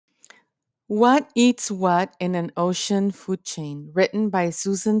What Eats What in an Ocean Food Chain, written by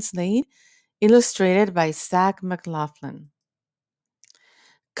Susan Slade, illustrated by Zach McLaughlin.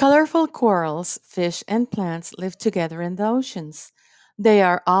 Colorful corals, fish, and plants live together in the oceans. They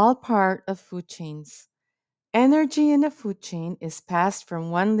are all part of food chains. Energy in a food chain is passed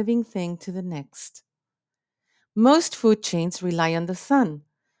from one living thing to the next. Most food chains rely on the sun.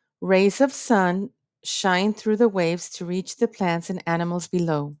 Rays of sun shine through the waves to reach the plants and animals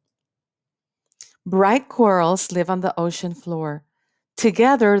below. Bright corals live on the ocean floor.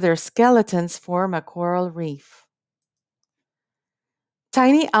 Together, their skeletons form a coral reef.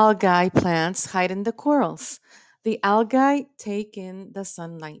 Tiny algae plants hide in the corals. The algae take in the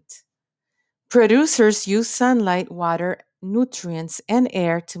sunlight. Producers use sunlight, water, nutrients, and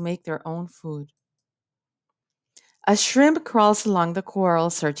air to make their own food. A shrimp crawls along the coral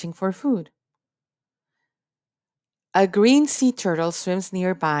searching for food. A green sea turtle swims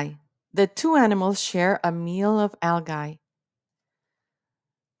nearby. The two animals share a meal of algae.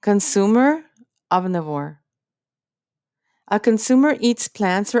 Consumer, omnivore. A consumer eats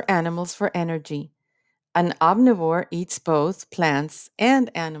plants or animals for energy. An omnivore eats both plants and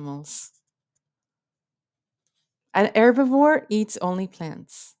animals. An herbivore eats only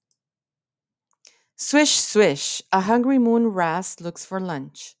plants. Swish, swish, a hungry moon rat looks for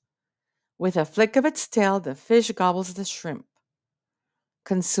lunch. With a flick of its tail, the fish gobbles the shrimp.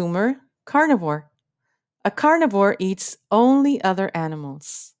 Consumer, carnivore. A carnivore eats only other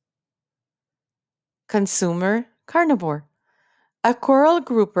animals. Consumer, carnivore. A coral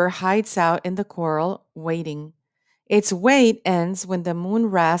grouper hides out in the coral, waiting. Its wait ends when the moon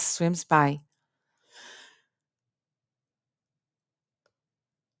rat swims by.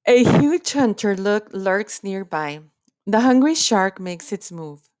 A huge hunter lurks nearby. The hungry shark makes its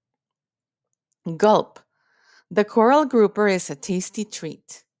move. Gulp. The coral grouper is a tasty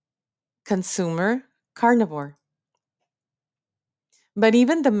treat. Consumer, carnivore. But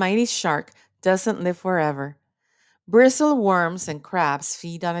even the mighty shark doesn't live forever. Bristle worms and crabs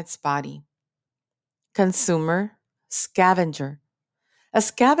feed on its body. Consumer, scavenger. A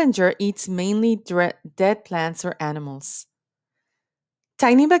scavenger eats mainly dead plants or animals.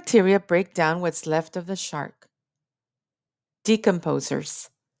 Tiny bacteria break down what's left of the shark. Decomposers.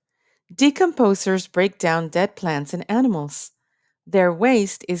 Decomposers break down dead plants and animals. Their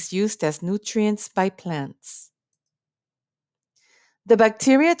waste is used as nutrients by plants. The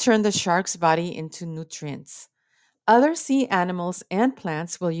bacteria turn the shark's body into nutrients. Other sea animals and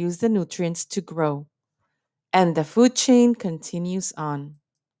plants will use the nutrients to grow. And the food chain continues on.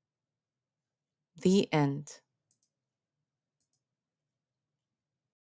 The end.